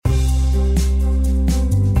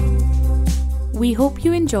We hope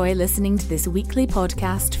you enjoy listening to this weekly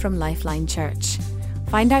podcast from Lifeline Church.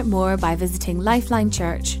 Find out more by visiting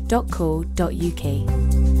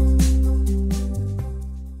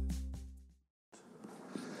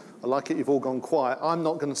lifelinechurch.co.uk. I like it you've all gone quiet. I'm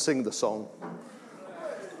not going to sing the song.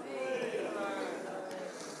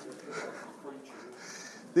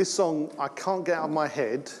 This song, I can't get out of my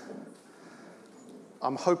head.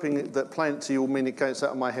 I'm hoping that playing it to you will mean it gets out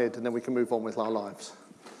of my head and then we can move on with our lives.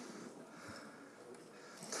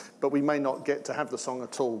 But we may not get to have the song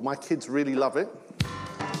at all. My kids really love it.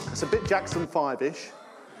 It's a bit Jackson 5-ish.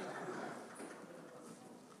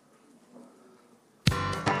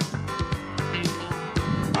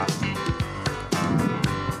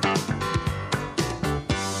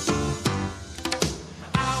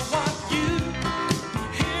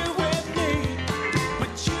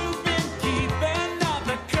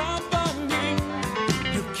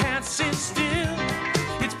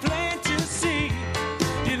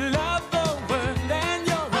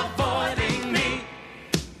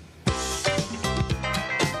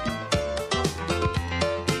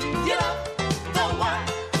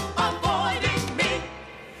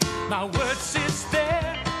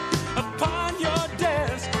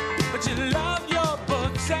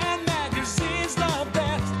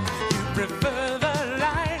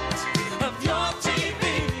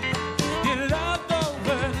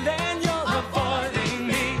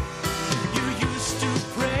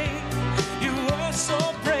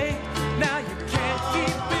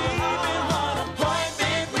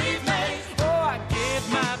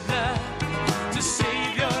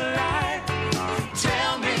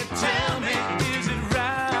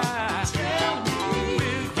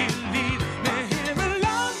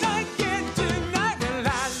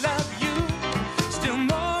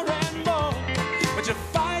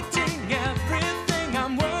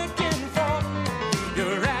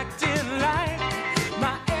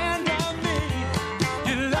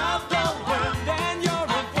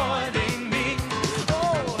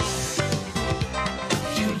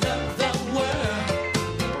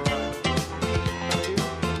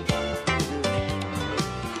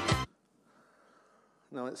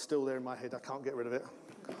 It's still there in my head. I can't get rid of it.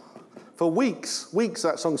 For weeks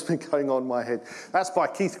that song's been going on in my head. That's by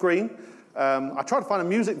Keith Green. I tried to find a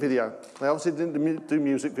music video. They obviously didn't do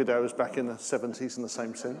music videos back in the 70s in the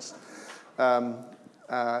same sense.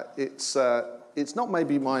 It's not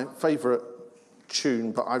maybe my favourite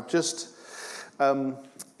tune, but I've just...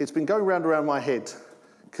 it's been going around my head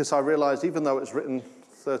because I realised even though it was written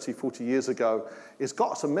 30, 40 years ago, it's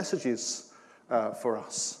got some messages for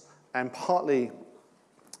us. And partly...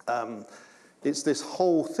 it's this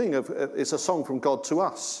whole thing of, it's a song from God to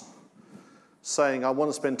us, saying, I want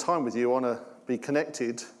to spend time with you, I want to be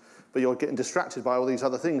connected, but you're getting distracted by all these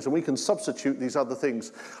other things, and we can substitute these other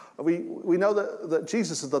things. We know that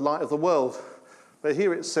Jesus is the light of the world, but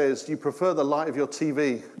here it says, you prefer the light of your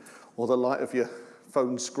TV, or the light of your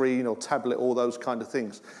phone screen, or tablet, all those kind of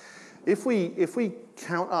things. If we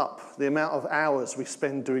count up the amount of hours we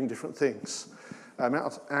spend doing different things, amount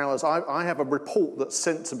of hours. I have a report that's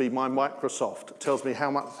sent to me by Microsoft. It tells me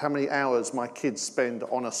how many hours my kids spend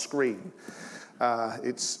on a screen.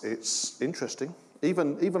 It's interesting.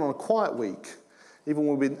 Even on a quiet week, even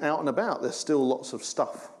when we've been out and about, there's still lots of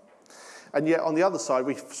stuff. And yet on the other side,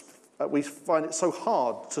 we find it so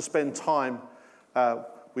hard to spend time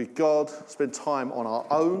with God, spend time on our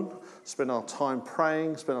own, spend our time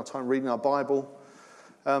praying, spend our time reading our Bible.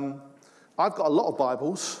 I've got a lot of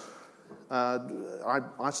Bibles.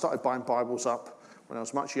 I started buying Bibles up when I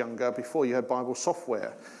was much younger, before you had Bible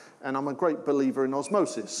software. And I'm a great believer in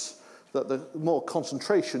osmosis, that the more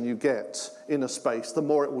concentration you get in a space, the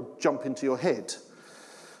more it will jump into your head.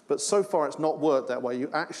 But so far it's not worked that way. You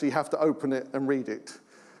actually have to open it and read it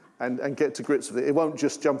and get to grips with it. It won't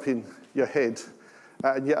just jump in your head.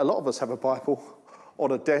 And yet a lot of us have a Bible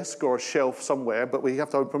on a desk or a shelf somewhere, but we have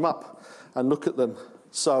to open them up and look at them.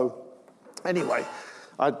 So anyway,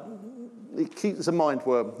 it keeps a mind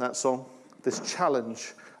worm, that song, this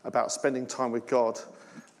challenge about spending time with God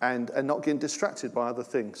and not getting distracted by other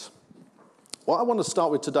things. What I want to start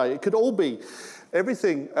with today, it could all be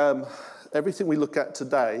everything we look at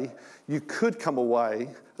today. You could come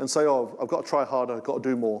away and say, oh, I've got to try harder, I've got to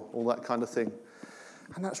do more, all that kind of thing.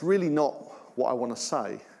 And that's really not what I want to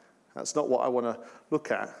say. That's not what I want to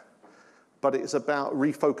look at. But it's about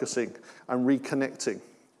refocusing and reconnecting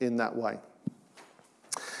in that way.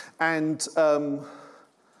 And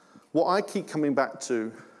what I keep coming back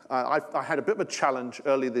to, I had a bit of a challenge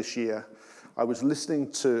earlier this year. I was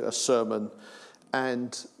listening to a sermon,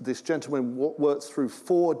 and this gentleman worked through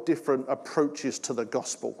 4 different approaches to the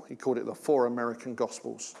gospel. He called it the 4 American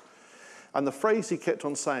Gospels. And the phrase he kept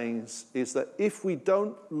on saying is that if we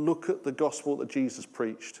don't look at the gospel that Jesus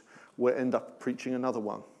preached, we'll end up preaching another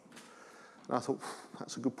one. And I thought,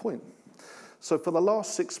 that's a good point. So for the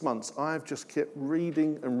last 6 months, I've just kept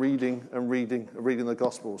reading and reading and reading and reading the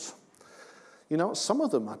Gospels. You know, some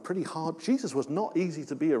of them are pretty hard. Jesus was not easy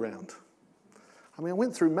to be around. I mean, I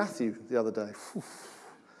went through Matthew the other day.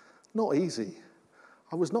 Not easy.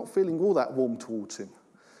 I was not feeling all that warm towards him.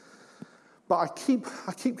 But I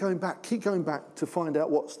keep going back to find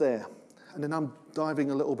out what's there. And then I'm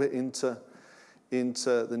diving a little bit into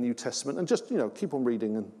the New Testament and just, keep on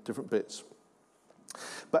reading in different bits.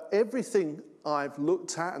 But everything I've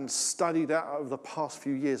looked at and studied out over the past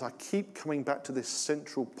few years, I keep coming back to this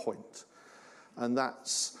central point. And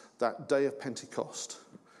that's that day of Pentecost,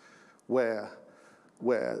 where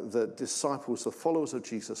the disciples, the followers of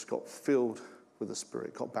Jesus, got filled with the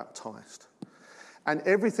Spirit, got baptized. And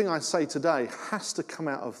everything I say today has to come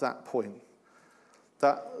out of that point.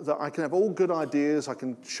 That I can have all good ideas, I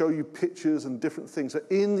can show you pictures and different things, but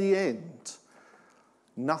in the end,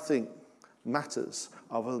 nothing matters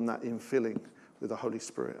other than that infilling with the Holy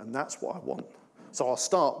Spirit. And that's what I want. So I'll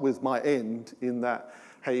start with my end in that,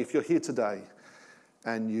 hey, if you're here today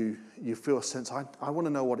and you feel a sense, I want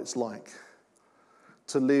to know what it's like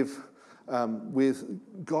to live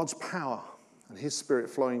with God's power and his Spirit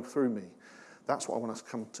flowing through me. That's what I want us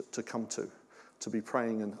to come to be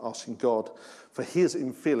praying and asking God for his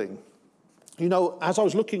infilling. You know, as I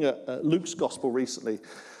was looking at Luke's gospel recently,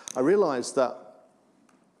 I realized that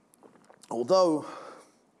although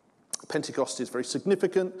Pentecost is very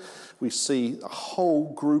significant, we see a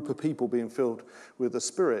whole group of people being filled with the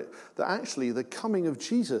Spirit, that actually the coming of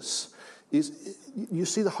Jesus is, you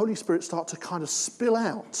see the Holy Spirit start to kind of spill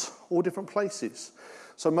out all different places.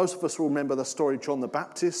 So most of us will remember the story of John the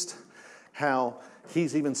Baptist, how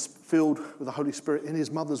he's even filled with the Holy Spirit in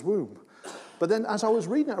his mother's womb. But then as I was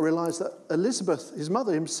reading it, I realized that Elizabeth, his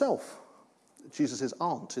mother himself, Jesus'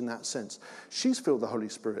 aunt in that sense, she's filled with the Holy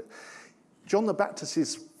Spirit. John the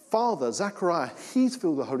Baptist's father, Zechariah, he's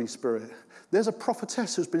filled with the Holy Spirit. There's a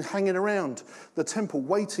prophetess who's been hanging around the temple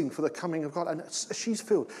waiting for the coming of God, and she's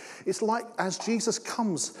filled. It's like as Jesus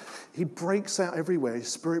comes, he breaks out everywhere. His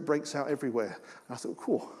Spirit breaks out everywhere. And I thought,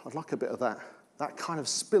 cool, I'd like a bit of that kind of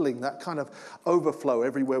spilling, that kind of overflow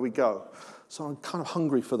everywhere we go. So I'm kind of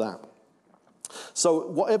hungry for that. So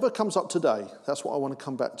whatever comes up today, that's what I want to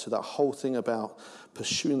come back to, that whole thing about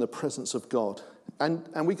pursuing the presence of God.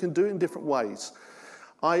 And we can do it in different ways.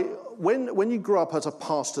 When you grow up as a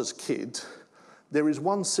pastor's kid, there is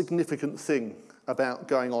one significant thing about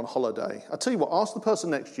going on holiday. I tell you what, ask the person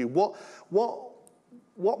next to you,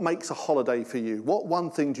 what makes a holiday for you? What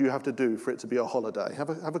one thing do you have to do for it to be a holiday? Have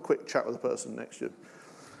a quick chat with the person next to you.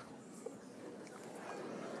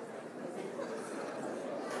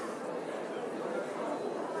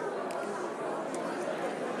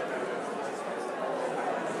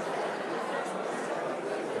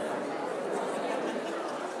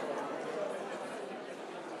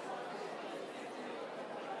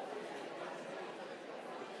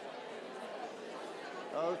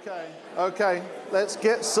 Okay, let's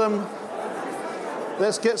get some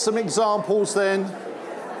examples then.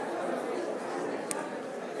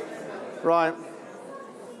 Right.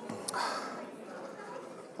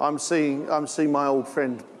 I'm seeing my old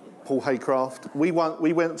friend Paul Haycraft. We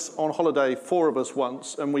went on holiday, 4 of us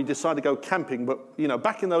once, and we decided to go camping, but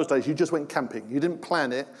back in those days you just went camping. You didn't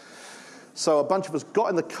plan it. So a bunch of us got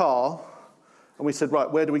in the car and we said, right,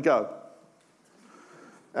 where do we go?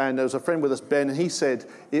 And there was a friend with us, Ben, and he said,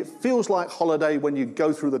 it feels like holiday when you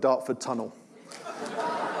go through the Dartford Tunnel.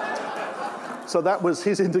 So that was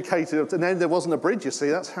his indicator. And then there wasn't a bridge, you see.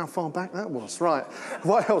 That's how far back that was. Right.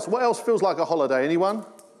 What else? What else feels like a holiday? Anyone?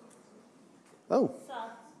 Oh.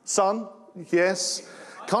 Sun. Yes.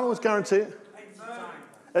 Can't always guarantee it.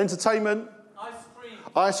 Entertainment.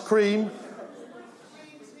 Ice cream.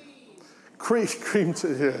 Cream tea.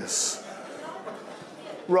 Yes.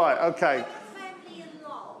 Right, okay.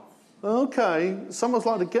 Okay, some of us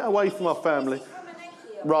like to get away from our family.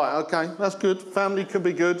 Right, okay, that's good. Family can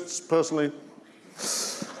be good, personally.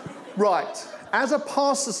 Right, as a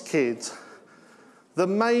pastor's kid, the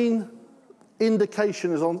main indication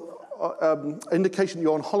you're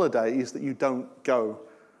on holiday is that you don't go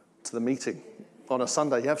to the meeting on a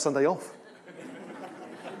Sunday. You have Sunday off.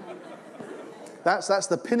 That's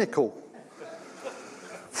the pinnacle.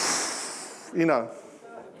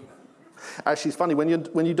 Actually, it's funny, when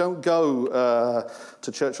you don't go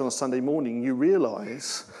to church on a Sunday morning, you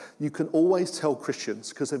realise you can always tell Christians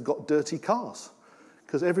because they've got dirty cars.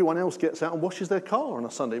 Because everyone else gets out and washes their car on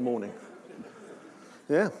a Sunday morning.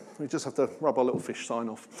 Yeah, we just have to rub our little fish sign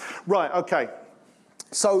off. Right, okay.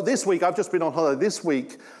 So this week, I've just been on holiday. This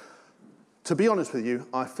week, to be honest with you,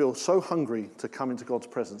 I feel so hungry to come into God's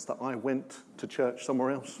presence that I went to church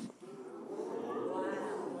somewhere else.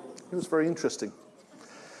 It was very interesting.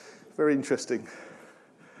 Very interesting.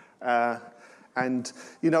 And,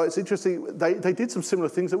 you know, it's interesting. They did some similar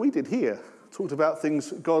things that we did here. Talked about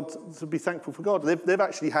things, God, to be thankful for God. They've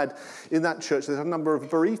actually had, in that church, they've had a number of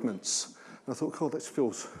bereavements. And I thought, God, this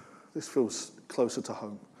feels closer to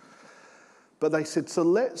home. But they said, so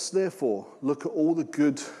let's therefore look at all the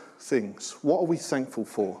good things. What are we thankful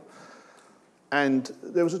for? And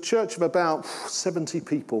there was a church of about 70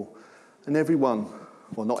 people, and everyone,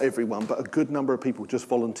 well, not everyone, but a good number of people just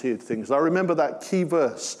volunteered things. I remember that key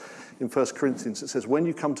verse in 1 Corinthians. It says, when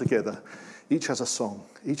you come together, each has a song,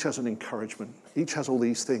 each has an encouragement, each has all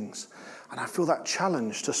these things. And I feel that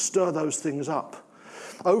challenge to stir those things up.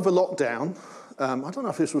 Over lockdown, I don't know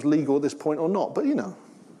if this was legal at this point or not, but, you know,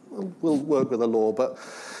 we'll work with the law. But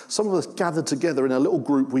some of us gathered together in a little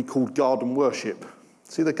group we called Garden Worship.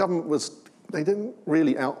 See, the government they didn't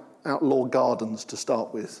really outlaw gardens to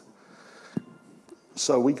start with.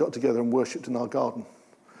 So we got together and worshipped in our garden.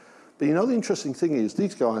 But you know, the interesting thing is,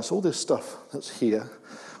 these guys, all this stuff that's here,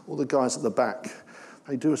 all the guys at the back,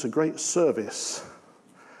 they do us a great service.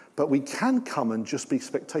 But we can come and just be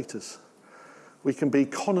spectators. We can be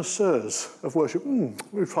connoisseurs of worship.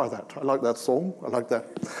 We'll try that. I like that song. I like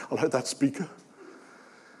that speaker.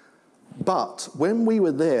 But when we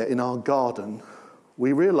were there in our garden,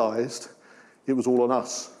 we realized it was all on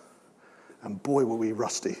us. And boy, were we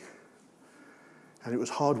rusty. And it was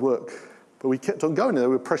hard work. But we kept on going. There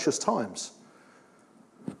were precious times.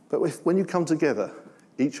 But when you come together,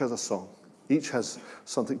 each has a song. Each has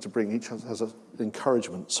something to bring. Each has an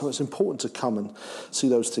encouragement. So it's important to come and see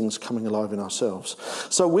those things coming alive in ourselves.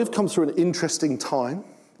 So we've come through an interesting time.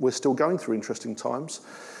 We're still going through interesting times.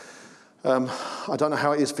 I don't know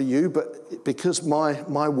how it is for you, but because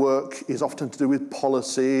my work is often to do with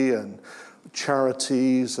policy and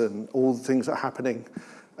charities and all the things that are happening.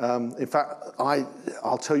 In fact,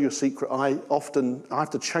 I'll tell you a secret. I have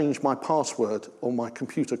to change my password on my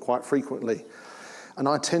computer quite frequently. And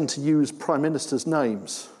I tend to use prime ministers'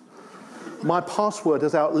 names. My password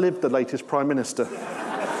has outlived the latest prime minister.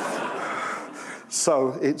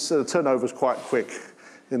 So its turnover's quite quick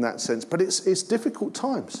in that sense. But it's difficult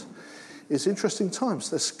times. It's interesting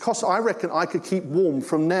times. I reckon I could keep warm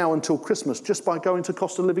from now until Christmas just by going to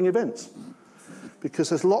cost of living events. Because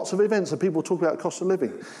there's lots of events and people talk about cost of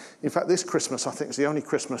living. In fact, this Christmas, I think, is the only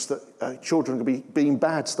Christmas that children can be being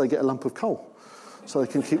bad so they get a lump of coal. So they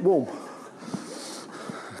can keep warm.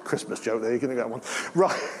 Christmas joke there, you're going to get one.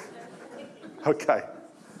 Right. Okay.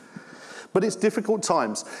 But it's difficult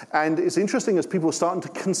times. And it's interesting as people are starting to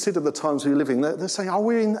consider the times we're living. They're saying, are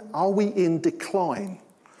we in decline?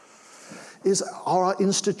 Are our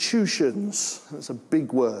institutions, that's a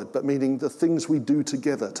big word, but meaning the things we do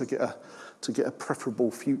together to get a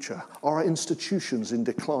preferable future, are our institutions in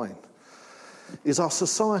decline? Is our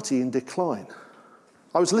society in decline?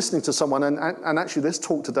 I was listening to someone, and actually this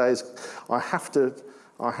talk today is, I have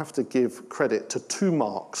to give credit to two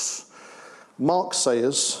Marks. Mark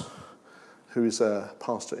Sayers, who is a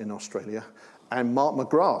pastor in Australia, and Mark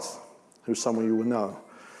McGrath, who some of you will know.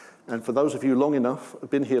 And for those of you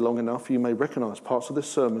been here long enough, you may recognise parts of this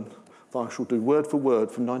sermon that I shall do word for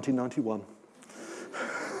word from 1991.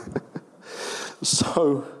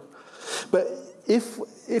 But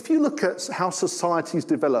if you look at how societies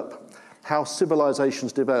develop, how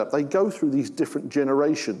civilizations develop, they go through these different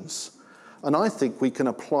generations. And I think we can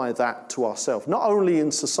apply that to ourselves, not only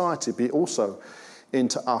in society, but also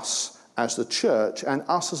into us as the church and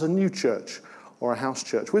us as a new church or a house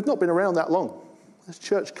church. We've not been around that long. This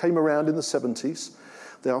church came around in the 70s.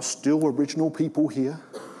 There are still original people here,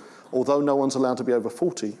 although no one's allowed to be over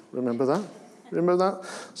 40. Remember that? Remember that?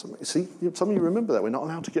 Some of you remember that. We're not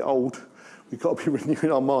allowed to get old. We've got to be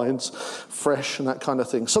renewing our minds, fresh and that kind of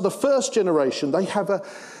thing. So the first generation, they're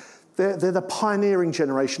the pioneering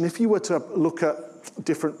generation. If you were to look at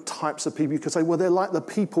different types of people, you could say, well, they're like the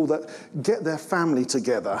people that get their family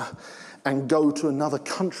together and go to another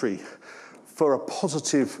country for a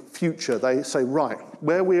positive future. They say, right,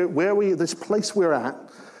 this place we're at,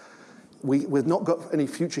 we've not got any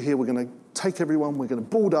future here. We're going to take everyone, we're going to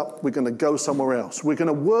board up, we're going to go somewhere else. We're going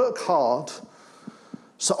to work hard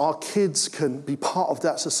so our kids can be part of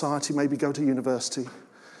that society, maybe go to university,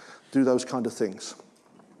 do those kind of things.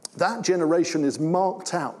 That generation is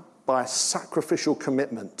marked out by sacrificial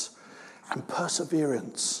commitment and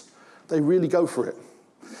perseverance. They really go for it.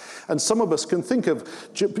 And some of us can think of,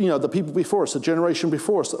 the people before us, the generation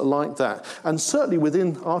before us that are like that. And certainly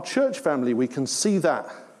within our church family, we can see that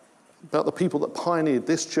about the people that pioneered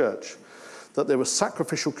this church, that there was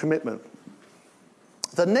sacrificial commitment.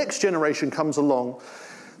 The next generation comes along.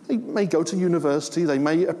 They may go to university. They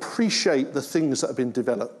may appreciate the things that have been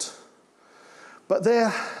developed. But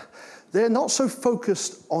they're not so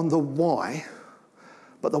focused on the why,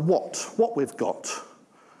 but the what we've got.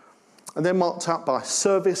 And they're marked out by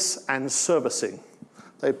service and servicing.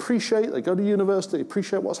 They go to university, they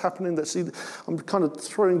appreciate what's happening. I'm kind of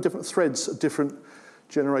throwing different threads of different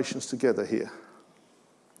generations together here.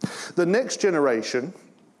 The next generation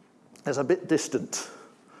is a bit distant.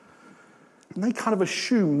 And they kind of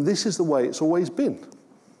assume this is the way it's always been.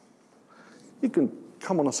 You can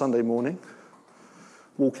come on a Sunday morning,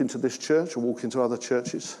 walk into this church or walk into other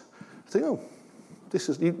churches, think,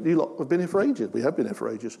 you lot have been here for ages. We have been here for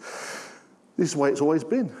ages. This is the way it's always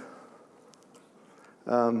been.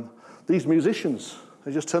 These musicians,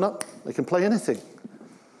 they just turn up. They can play anything.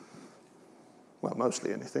 Well,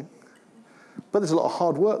 mostly anything. But there's a lot of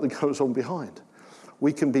hard work that goes on behind.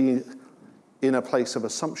 We can be in a place of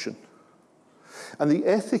assumption. And the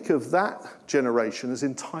ethic of that generation is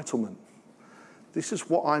entitlement. This is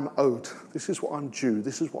what I'm owed. This is what I'm due.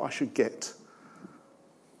 This is what I should get.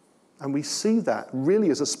 And we see that really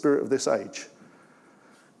as a spirit of this age,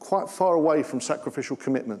 quite far away from sacrificial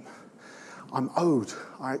commitment. I'm owed,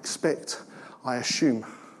 I expect, I assume.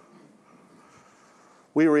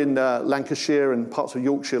 We were in Lancashire and parts of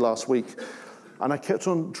Yorkshire last week, and I kept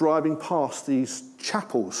on driving past these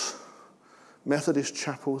chapels, Methodist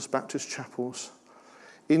chapels, Baptist chapels,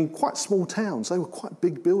 in quite small towns. They were quite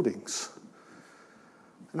big buildings.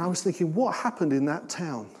 And I was thinking, what happened in that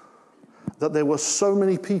town? That there were so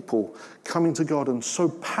many people coming to God and so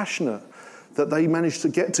passionate that they managed to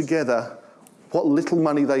get together what little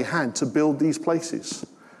money they had to build these places.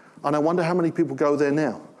 And I wonder how many people go there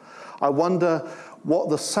now. I wonder what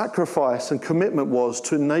the sacrifice and commitment was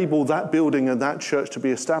to enable that building and that church to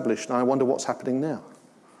be established. And I wonder what's happening now.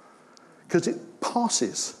 Because it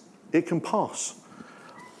passes. It can pass.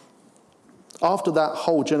 After that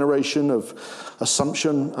whole generation of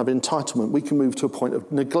assumption, of entitlement, we can move to a point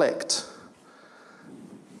of neglect.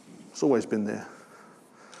 It's always been there.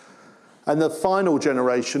 And the final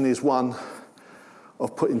generation is one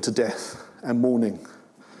of putting to death and mourning.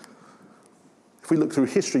 If we look through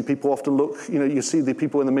history, people often look, you see the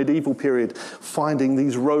people in the medieval period finding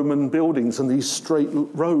these Roman buildings and these straight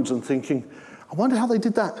roads and thinking, I wonder how they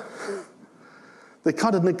did that. They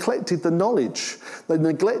kind of neglected the knowledge. They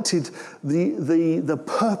neglected the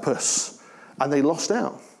purpose, and they lost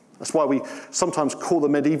out. That's why we sometimes call the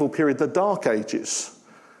medieval period the Dark Ages,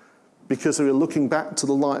 because they were looking back to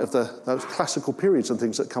the light of those classical periods and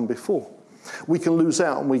things that come before. We can lose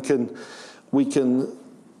out, and we can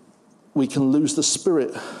lose the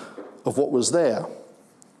spirit of what was there.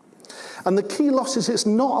 And the key loss is it's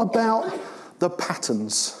not about the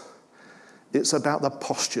patterns, it's about the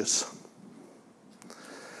postures.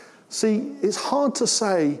 See, it's hard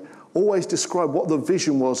to always describe what the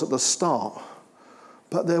vision was at the start,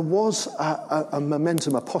 but there was a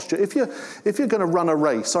momentum, a posture. If you're going to run a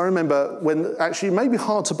race, I remember when, actually it may be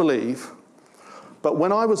hard to believe, but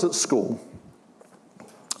when I was at school,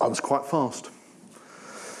 I was quite fast.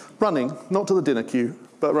 Running, not to the dinner queue,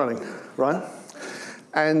 but running, right?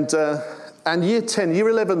 And year 10, year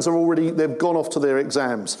 11s are already, they've gone off to their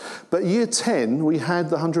exams. But year 10, we had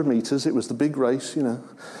the 100 metres. It was the big race,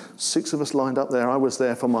 6 of us lined up there. I was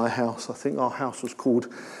there for my house. I think our house was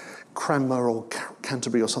called Cranmer or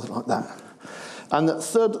Canterbury or something like that. And the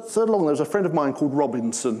third along, there was a friend of mine called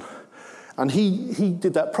Robinson. And he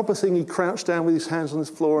did that proper thing. He crouched down with his hands on the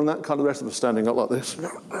floor and that kind of, the rest of us standing up like this.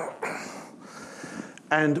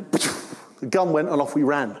 And the gun went and off we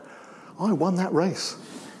ran. I won that race.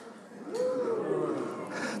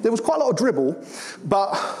 There was quite a lot of dribble,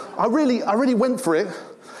 but I really went for it.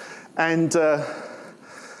 And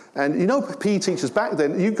PE teachers back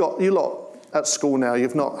then, you lot at school now,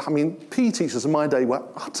 PE teachers in my day were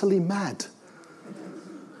utterly mad.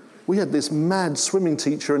 We had this mad swimming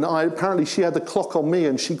teacher, and apparently she had the clock on me,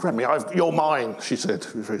 and she grabbed me. You're mine, she said.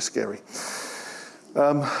 It was very scary.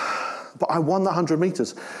 But I won the 100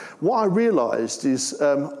 metres. What I realised is,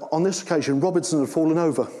 on this occasion, Robinson had fallen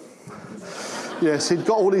over. Yes, he'd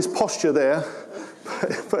got all his posture there,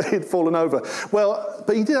 but he'd fallen over. Well,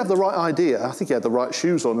 but he did have the right idea. I think he had the right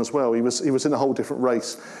shoes on as well. He was in a whole different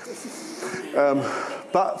race.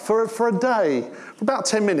 But for a day, for about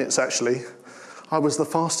 10 minutes actually, I was the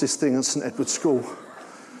fastest thing at St Edward's School.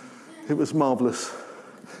 It was marvellous.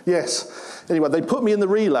 Yes. Anyway, they put me in the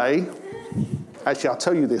relay, Actually, I'll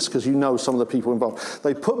tell you this because you know some of the people involved.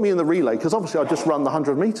 They put me in the relay, because obviously I just run the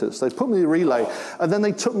 100 metres. They put me in the relay, and then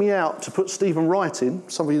they took me out to put Stephen Wright in.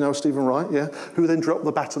 Some of you know Stephen Wright, yeah? Who then dropped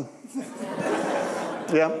the baton.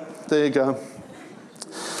 Yeah, there you go.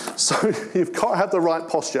 So you've got to have the right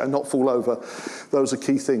posture and not fall over. Those are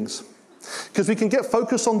key things. Because we can get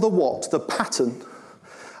focused on the what, the pattern,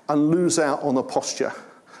 and lose out on the posture.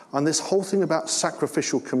 And this whole thing about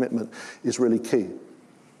sacrificial commitment is really key.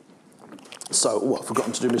 So, I've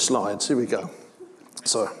forgotten to do my slides. Here we go.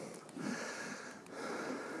 So,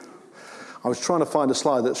 I was trying to find a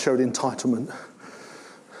slide that showed entitlement.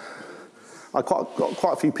 I got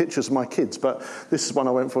quite a few pictures of my kids, but this is one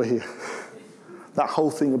I went for here. That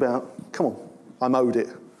whole thing about, come on, I'm owed it.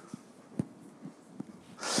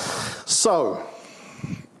 So,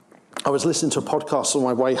 I was listening to a podcast on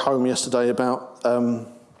my way home yesterday about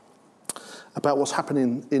what's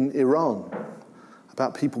happening in Iran,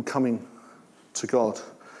 about people coming to God,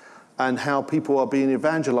 and how people are being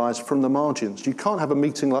evangelized from the margins. You can't have a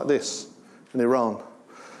meeting like this in Iran.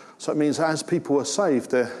 So it means as people are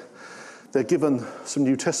saved, they're given some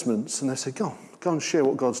New Testaments, and they say, go and share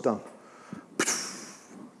what God's done.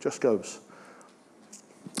 Just goes.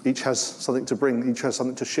 Each has something to bring, each has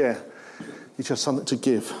something to share, each has something to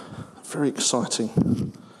give. Very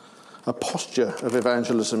exciting. A posture of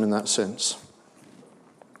evangelism in that sense.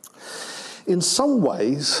 In some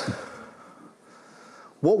ways,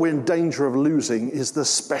 what we're in danger of losing is the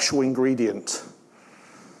special ingredient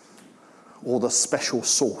or the special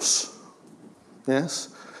sauce. Yes?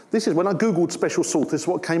 This is, when I Googled special sauce, this is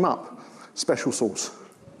what came up. Special sauce.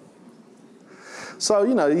 So,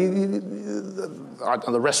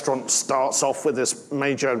 the restaurant starts off with this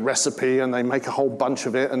major recipe and they make a whole bunch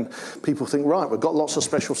of it, and people think, right, we've got lots of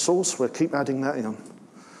special sauce, we'll keep adding that in.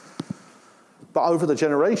 But over the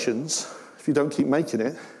generations, if you don't keep making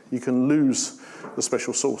it, you can lose the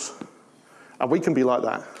special sauce. And we can be like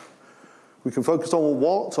that. We can focus on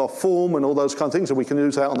what, our form and all those kind of things, and we can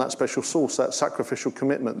lose out on that special sauce, that sacrificial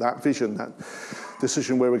commitment, that vision, that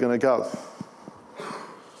decision where we're going to go.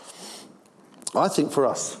 I think for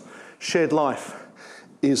us, shared life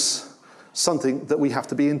is something that we have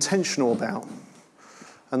to be intentional about.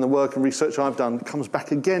 And the work and research I've done comes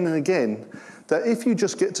back again and again, that if you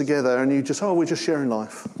just get together and you just, we're just sharing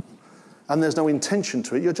life, and there's no intention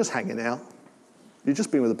to it, you're just hanging out. You're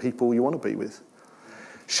just being with the people you want to be with.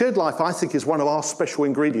 Shared life, I think, is one of our special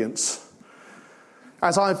ingredients.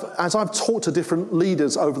 As I've talked to different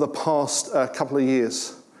leaders over the past couple of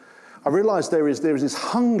years, I realised there is this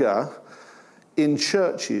hunger in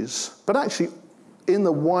churches, but actually in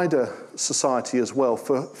the wider society as well,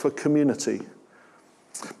 for community.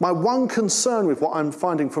 My one concern with what I'm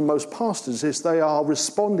finding from most pastors is they are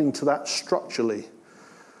responding to that structurally.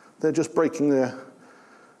 They're just breaking their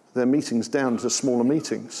meetings down to smaller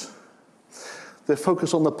meetings. They're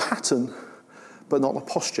focused on the pattern, but not the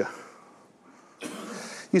posture.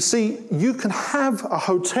 You see, you can have a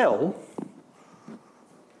hotel,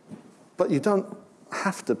 but you don't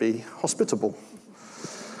have to be hospitable.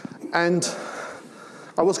 And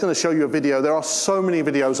I was going to show you a video. There are so many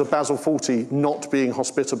videos of Basil Fawlty not being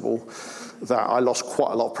hospitable that I lost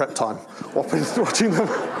quite a lot of prep time watching them.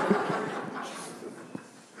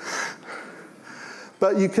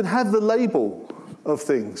 But you can have the label of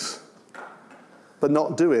things, but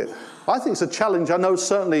not do it. I think it's a challenge. I know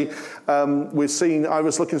certainly I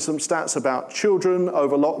was looking at some stats about children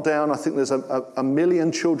over lockdown. I think there's a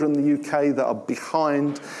million children in the UK that are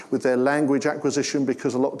behind with their language acquisition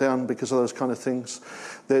because of lockdown, because of those kind of things.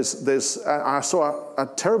 I saw a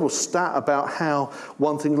terrible stat about how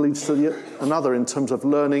one thing leads to another in terms of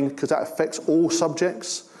learning, because that affects all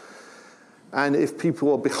subjects. And if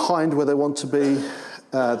people are behind where they want to be,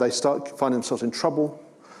 they start finding themselves in trouble.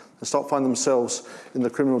 They start finding themselves in the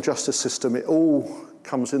criminal justice system. It all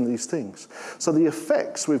comes in these things. So the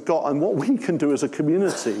effects we've got and what we can do as a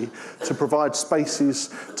community to provide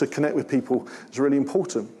spaces to connect with people is really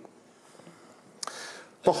important.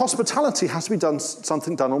 But hospitality has to be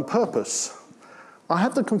something done on purpose. I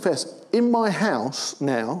have to confess, in my house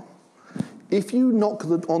now, if you knock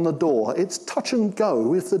on the door, it's touch and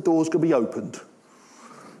go if the door's going to be opened.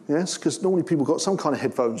 Yes, because normally people got some kind of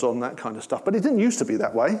headphones on, that kind of stuff. But it didn't used to be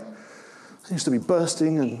that way. It used to be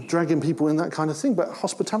bursting and dragging people in, that kind of thing. But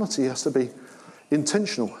hospitality has to be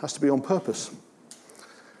intentional, has to be on purpose.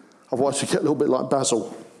 Otherwise you get a little bit like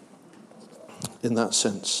Basil in that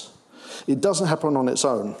sense. It doesn't happen on its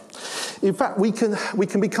own. In fact, we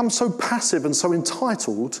can become so passive and so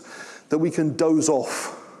entitled that we can doze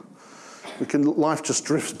off. Life just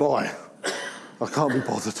drifts by. I can't be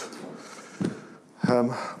bothered.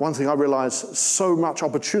 One thing I realised, so much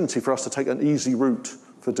opportunity for us to take an easy route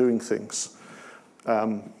for doing things.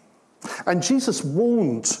 And Jesus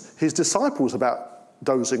warned his disciples about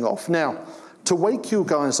dozing off. Now, to wake you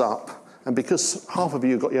guys up, and because half of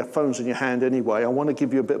you got your phones in your hand anyway, I want to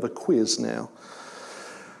give you a bit of a quiz now.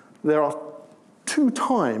 There are 2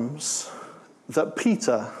 times that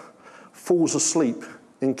Peter falls asleep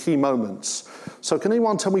in key moments. So can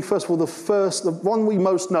anyone tell me, first of all, the one we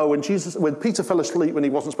most know, when Peter fell asleep when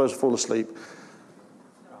he wasn't supposed to fall asleep?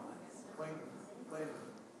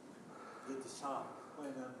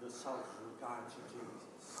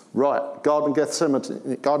 Right, Garden of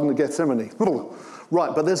Gethsemane.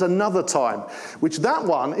 Right, but there's another time, which that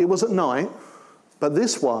one, it was at night, but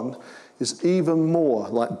this one is even more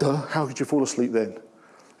like, duh, how could you fall asleep then?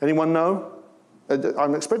 Anyone know?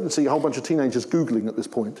 I'm expecting to see a whole bunch of teenagers Googling at this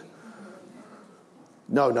point.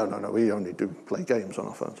 No, we only do play games on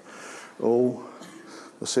our phones. Oh,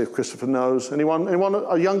 let's see if Christopher knows. Anyone,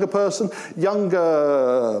 a younger person?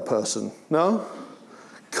 Younger person, no?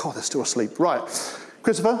 God, they're still asleep. Right,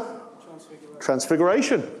 Christopher?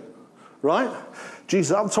 Transfiguration. Right?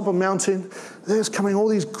 Jesus up the top of a mountain, there's coming all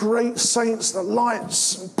these great saints, the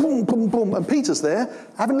lights, boom, boom, boom, and Peter's there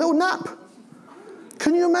having a little nap.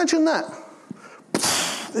 Can you imagine that?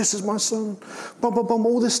 This is my son, bum, bum, bum,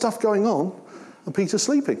 all this stuff going on, and Peter's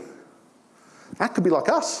sleeping. That could be like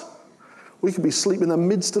us. We could be asleep in the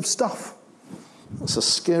midst of stuff. That's a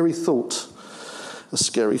scary thought. A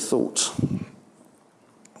scary thought.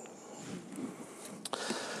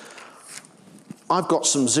 I've got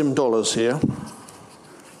some Zim dollars here.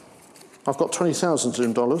 I've got 20,000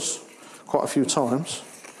 Zim dollars, quite a few times.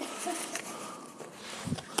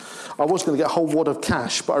 I was going to get a whole wad of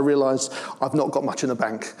cash, but I realised I've not got much in the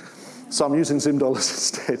bank. So I'm using Zim dollars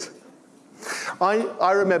instead.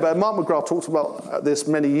 I remember, Mark McGrath talked about this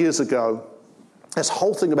many years ago, this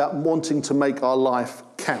whole thing about wanting to make our life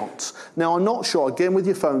count. Now, I'm not sure, again with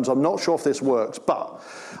your phones, I'm not sure if this works, but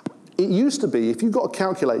it used to be, if you got a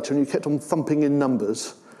calculator and you kept on thumping in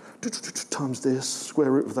numbers, times this,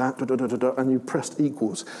 square root of that, and you pressed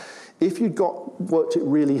equals. If you worked it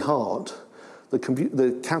really hard,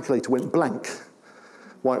 the calculator went blank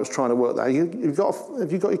while it was trying to work that.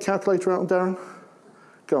 Have you got your calculator out, Darren?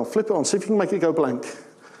 Go on, flip it on, see if you can make it go blank.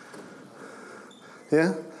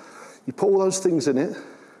 Yeah? You put all those things in it,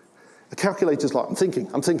 the calculator's like, I'm thinking.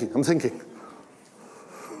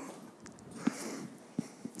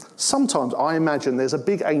 Sometimes I imagine there's a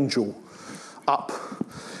big angel up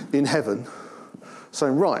in heaven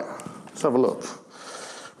saying, right, let's have a look.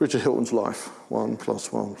 Richard Hilton's life, 1 + 1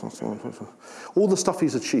 + 1 + 1. All the stuff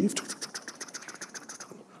he's achieved,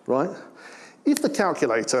 right? If the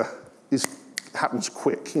calculator happens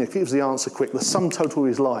quick, gives the answer quick, the sum total of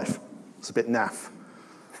his life, it's a bit naff.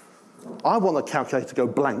 I want the calculator to go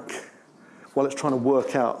blank while it's trying to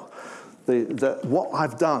work out what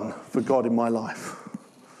I've done for God in my life.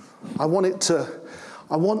 I want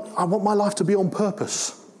my life to be on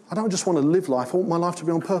purpose. I don't just want to live life, I want my life to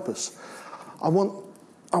be on purpose. I want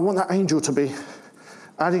that angel to be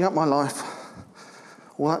adding up my life,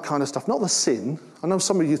 all that kind of stuff. Not the sin. I know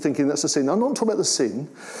some of you thinking that's the sin. I'm not talking about the sin.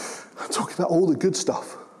 I'm talking about all the good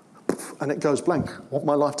stuff. And it goes blank. I want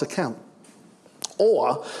my life to count.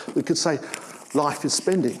 Or we could say, life is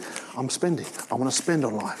spending. I'm spending. I want to spend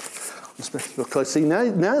on life. Okay, see,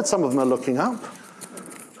 now some of them are looking up.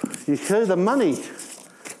 You hear the money.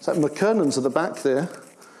 It's like McKernan's at the back there.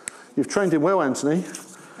 You've trained him well, Anthony.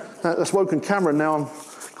 That's woken Cameron. Now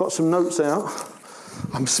I've got some notes out.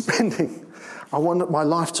 I'm spending. I want my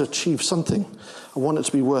life to achieve something. I want it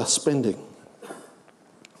to be worth spending.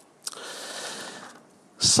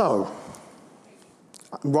 So,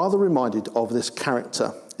 I'm rather reminded of this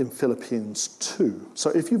character in Philippians 2.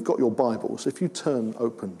 So if you've got your Bibles, if you turn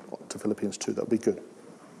open to Philippians 2, that would be good.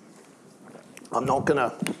 I'm not going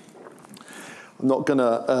to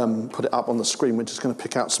put it up on the screen. We're just going to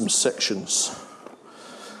pick out some sections.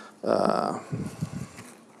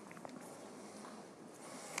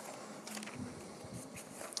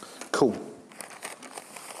 Cool.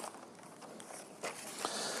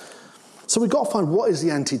 So we've got to find what is the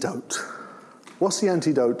antidote. What's the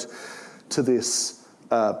antidote to this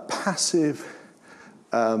passive,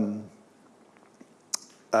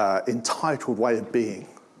 entitled way of being?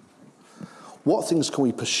 What things can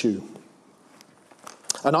we pursue?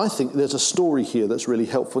 And I think there's a story here that's really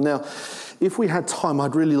helpful. Now, if we had time,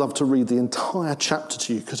 I'd really love to read the entire chapter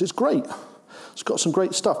to you, because it's great. It's got some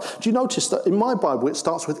great stuff. Do you notice that in my Bible it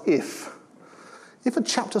starts with if? If a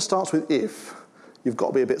chapter starts with if, you've got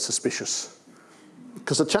to be a bit suspicious.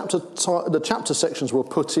 Because the chapter sections were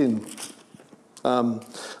put in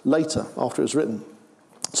later, after it was written.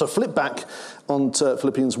 So flip back onto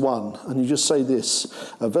Philippians 1, and you just say this.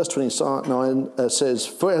 Verse 29 says,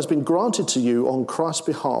 "For it has been granted to you on Christ's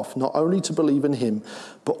behalf, not only to believe in him,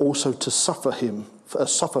 but also to suffer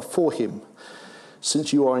for him,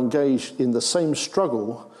 since you are engaged in the same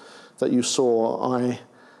struggle that you saw I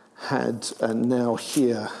had, and now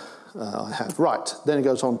here I have." Right, then it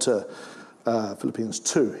goes on to Philippians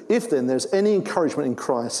 2. "If then there's any encouragement in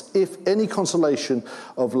Christ, if any consolation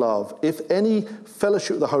of love, if any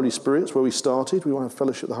fellowship with the Holy Spirit," it's where we started, we want to have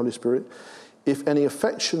fellowship with the Holy Spirit, "if any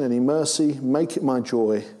affection, any mercy, make it my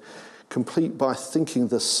joy, complete by thinking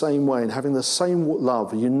the same way and having the same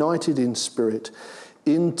love, united in spirit,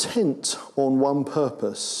 intent on one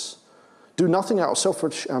purpose. Do nothing out of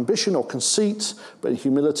selfish ambition or conceit, but in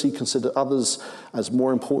humility consider others as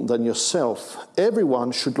more important than yourself.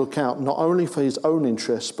 Everyone should look out not only for his own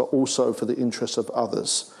interests, but also for the interests of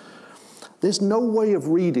others." There's no way of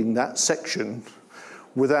reading that section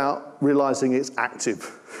without realizing it's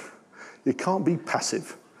active. You can't be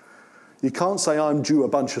passive. You can't say, "I'm due a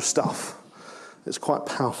bunch of stuff." It's quite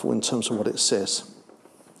powerful in terms of what it says.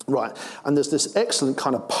 Right, and there's this excellent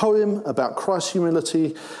kind of poem about Christ's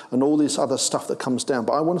humility and all this other stuff that comes down.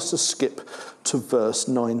 But I want us to skip to verse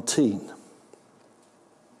 19.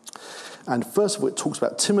 And first of all, it talks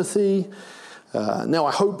about Timothy. "Now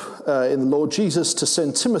I hope in the Lord Jesus to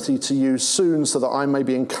send Timothy to you soon, so that I may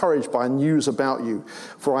be encouraged by news about you.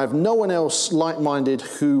 For I have no one else like-minded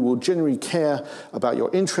who will genuinely care about your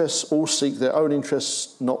interests. All seek their own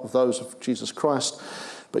interests, not those of Jesus Christ.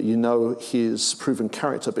 But you know his proven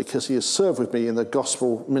character, because he has served with me in the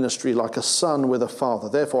gospel ministry like a son with a father.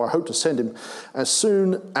 Therefore, I hope to send him as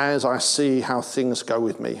soon as I see how things go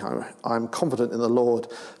with me. I'm confident in the Lord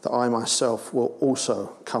that I myself will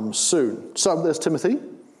also come soon." So there's Timothy.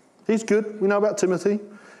 He's good. We know about Timothy.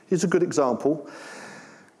 He's a good example.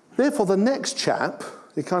 Therefore, the next chap,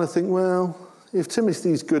 you kind of think, well, if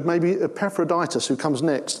Timothy's good, maybe Epaphroditus, who comes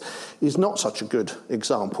next, is not such a good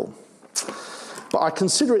example. "But I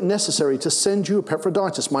consider it necessary to send you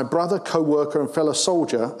Epaphroditus, my brother, co-worker, and fellow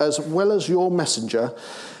soldier, as well as your messenger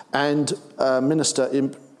and minister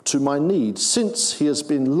to my need, since he has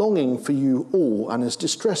been longing for you all and is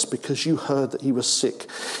distressed because you heard that he was sick.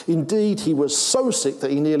 Indeed, he was so sick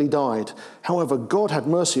that he nearly died. However, God had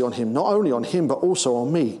mercy on him, not only on him, but also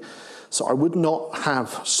on me. So I would not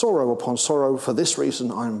have sorrow upon sorrow. For this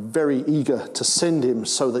reason, I am very eager to send him,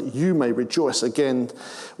 so that you may rejoice again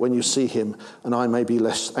when you see him, and I may be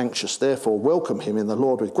less anxious. Therefore, welcome him in the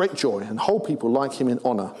Lord with great joy, and hold people like him in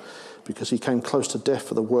honor, because he came close to death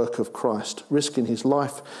for the work of Christ, risking his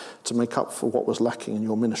life to make up for what was lacking in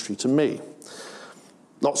your ministry to me."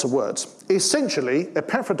 Lots of words. Essentially,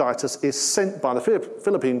 Epaphroditus is sent by the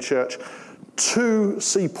Philippine church to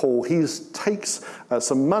see Paul. He takes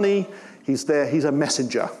some money. He's there. He's a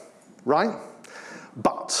messenger, right?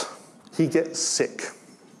 But he gets sick.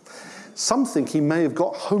 Some think he may have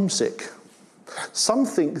got homesick. Some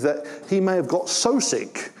think that he may have got so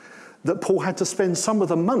sick that Paul had to spend some of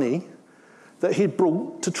the money that he'd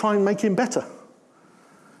brought to try and make him better.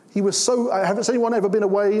 He was so... Has anyone ever been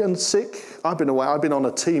away and sick? I've been away. I've been on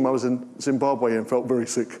a team. I was in Zimbabwe and felt very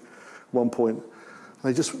sick at one point.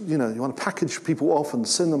 They just, you want to package people off and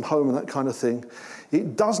send them home and that kind of thing.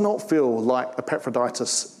 It does not feel like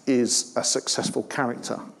Epaphroditus is a successful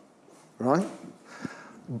character, right?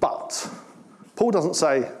 But Paul doesn't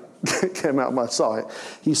say, "Get him out of my sight."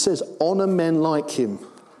 He says, "Honor men like him."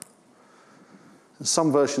 In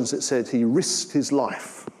some versions it said he risked his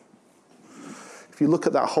life. If you look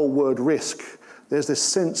at that whole word risk, there's this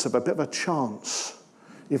sense of a bit of a chance.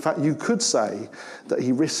 In fact, you could say that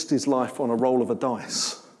he risked his life on a roll of a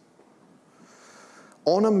dice.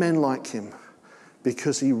 Honor men like him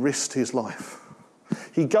because he risked his life.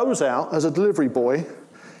 He goes out as a delivery boy,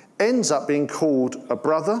 ends up being called a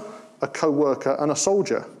brother, a co-worker, and a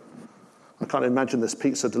soldier. I can't imagine this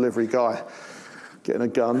pizza delivery guy getting a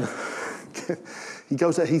gun. He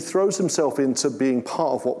goes out, he throws himself into being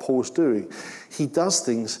part of what Paul's doing. He does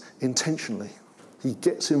things intentionally. He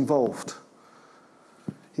gets involved.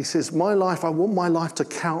 He says, I want my life to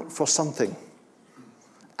count for something.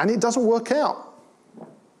 And it doesn't work out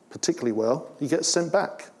particularly well. He gets sent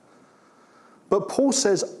back. But Paul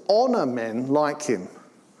says, honor men like him,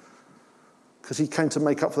 because he came to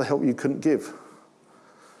make up for the help you couldn't give.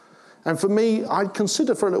 And for me, I'd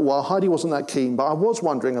considered for a little while, Heidi wasn't that keen, but I was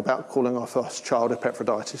wondering about calling our first child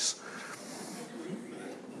Epaphroditus.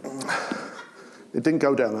 It didn't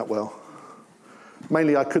go down that well.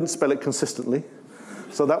 Mainly, I couldn't spell it consistently,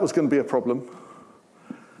 so that was going to be a problem.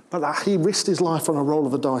 But he risked his life on a roll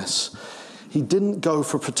of a dice. He didn't go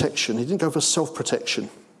for protection. He didn't go for self-protection.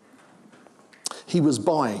 He was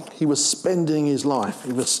buying. He was spending his life.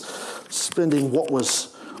 He was spending what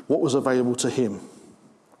was available to him.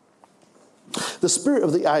 The spirit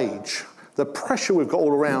of the age, the pressure we've got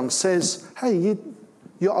all around says, hey,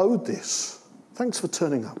 you're owed this. Thanks for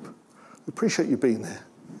turning up. We appreciate you being there.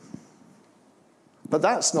 But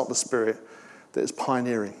that's not the spirit that is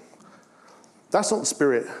pioneering. That's not the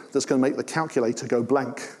spirit that's going to make the calculator go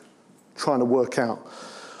blank, trying to work out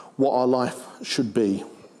what our life should be.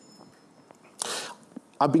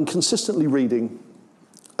 I've been consistently reading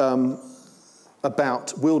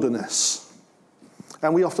about wilderness.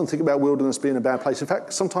 And we often think about wilderness being a bad place. In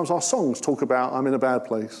fact, sometimes our songs talk about, I'm in a bad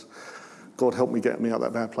place. God help me get me out of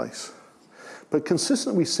that bad place. But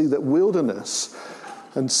consistently we see that wilderness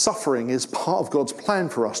and suffering is part of God's plan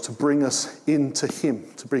for us to bring us into him,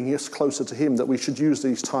 to bring us closer to him, that we should use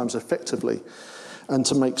these times effectively and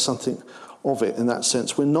to make something of it in that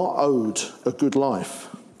sense. We're not owed a good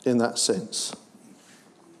life in that sense.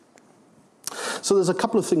 So there's a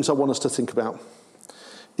couple of things I want us to think about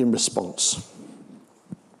in response.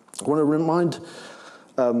 I want to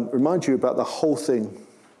remind you about the whole thing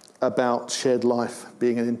about shared life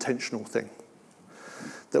being an intentional thing.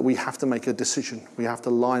 That we have to make a decision. We have to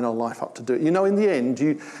line our life up to do it. You know, in the end,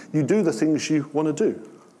 you do the things you want to do.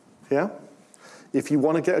 Yeah? If you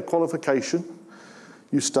want to get a qualification,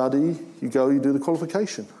 you study, you go, you do the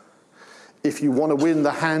qualification. If you want to win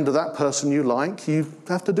the hand of that person you like, you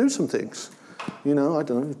have to do some things. You know, I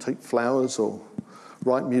don't know, take flowers or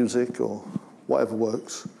write music or whatever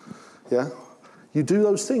works. Yeah? You do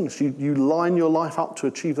those things. You line your life up to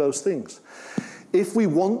achieve those things. If we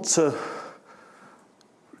want to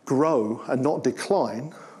grow and not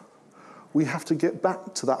decline, we have to get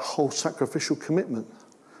back to that whole sacrificial commitment,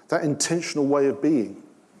 that intentional way of being,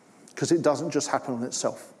 because it doesn't just happen on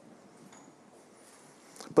itself.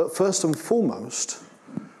 But first and foremost,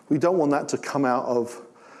 we don't want that to come out of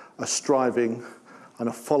a striving and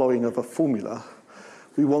a following of a formula.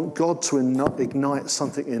 We want God to ignite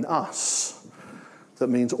something in us that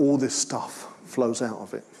means all this stuff flows out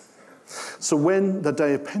of it. So when the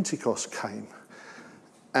day of Pentecost came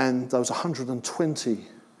and those 120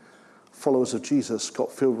 followers of Jesus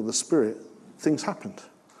got filled with the Spirit, things happened.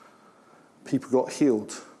 People got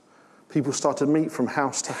healed. People started to meet from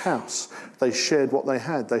house to house. They shared what they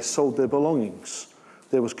had. They sold their belongings.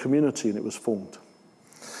 There was community and it was formed.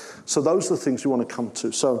 So those are the things we want to come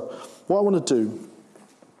to. So what I want to do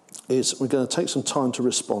is we're going to take some time to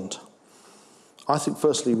respond. I think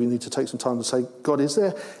firstly we need to take some time to say, God, is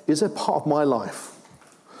there part of my life?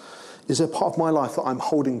 Is there part of my life that I'm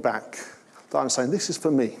holding back? That I'm saying, this is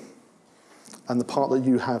for me. And the part that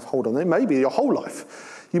you have hold on. It may be your whole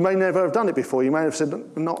life. You may never have done it before. You may have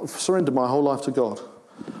said, not surrendered my whole life to God.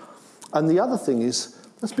 And the other thing is,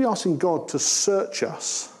 let's be asking God to search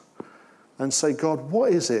us and say, God,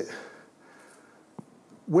 what is it?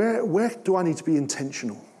 Where do I need to be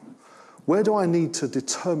intentional? Where do I need to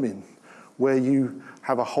determine where you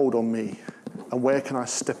have a hold on me? And where can I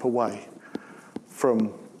step away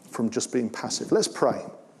from just being passive? Let's pray.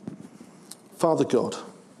 Father God,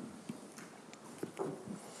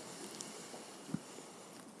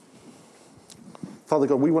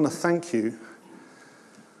 we want to thank you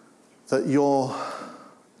that you're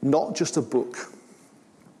not just a book.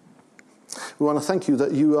 We want to thank you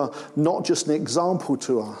that you are not just an example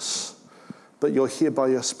to us, but you're here by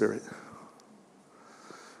your Spirit.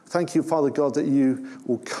 Thank you, Father God, that you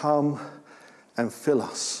will come and fill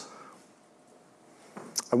us.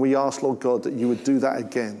 And we ask, Lord God, that you would do that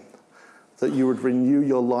again, that you would renew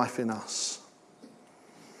your life in us.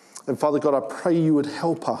 And Father God, I pray you would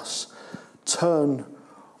help us turn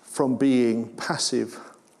from being passive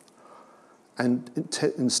and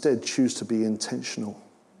instead choose to be intentional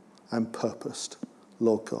and purposed,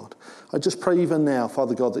 Lord God. I just pray even now,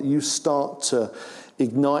 Father God, that you start to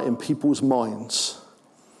ignite in people's minds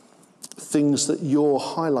things that you're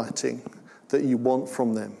highlighting that you want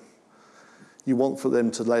from them. You want for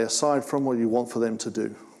them to lay aside from, or you want for them to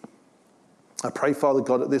do. I pray, Father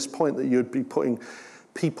God, at this point that you'd be putting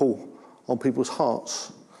people on people's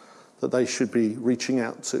hearts that they should be reaching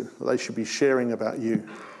out to, that they should be sharing about you,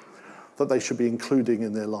 that they should be including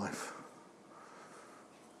in their life.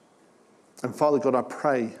 And Father God, I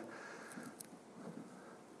pray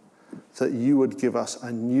that you would give us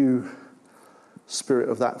a new spirit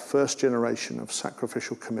of that first generation of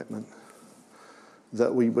sacrificial commitment,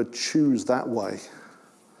 that we would choose that way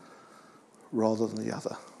rather than the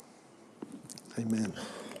other. Amen.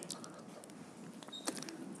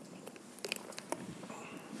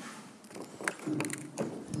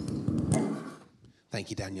 Thank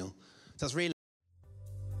you, Daniel. That's really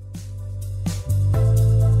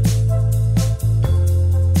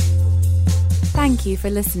thank you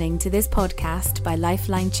for listening to this podcast by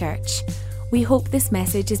Lifeline Church. We hope this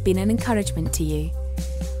message has been an encouragement to you.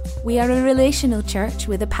 We are a relational church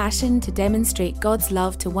with a passion to demonstrate God's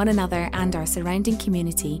love to one another and our surrounding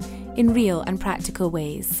community in real and practical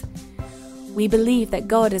ways. We believe that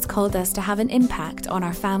God has called us to have an impact on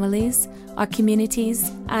our families, our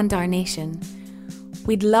communities, and our nation.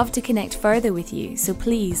 We'd love to connect further with you, so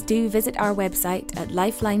please do visit our website at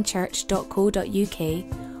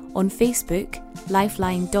lifelinechurch.co.uk, on Facebook,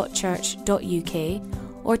 lifeline.church.uk,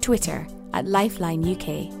 or Twitter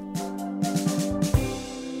 @LifelineUK.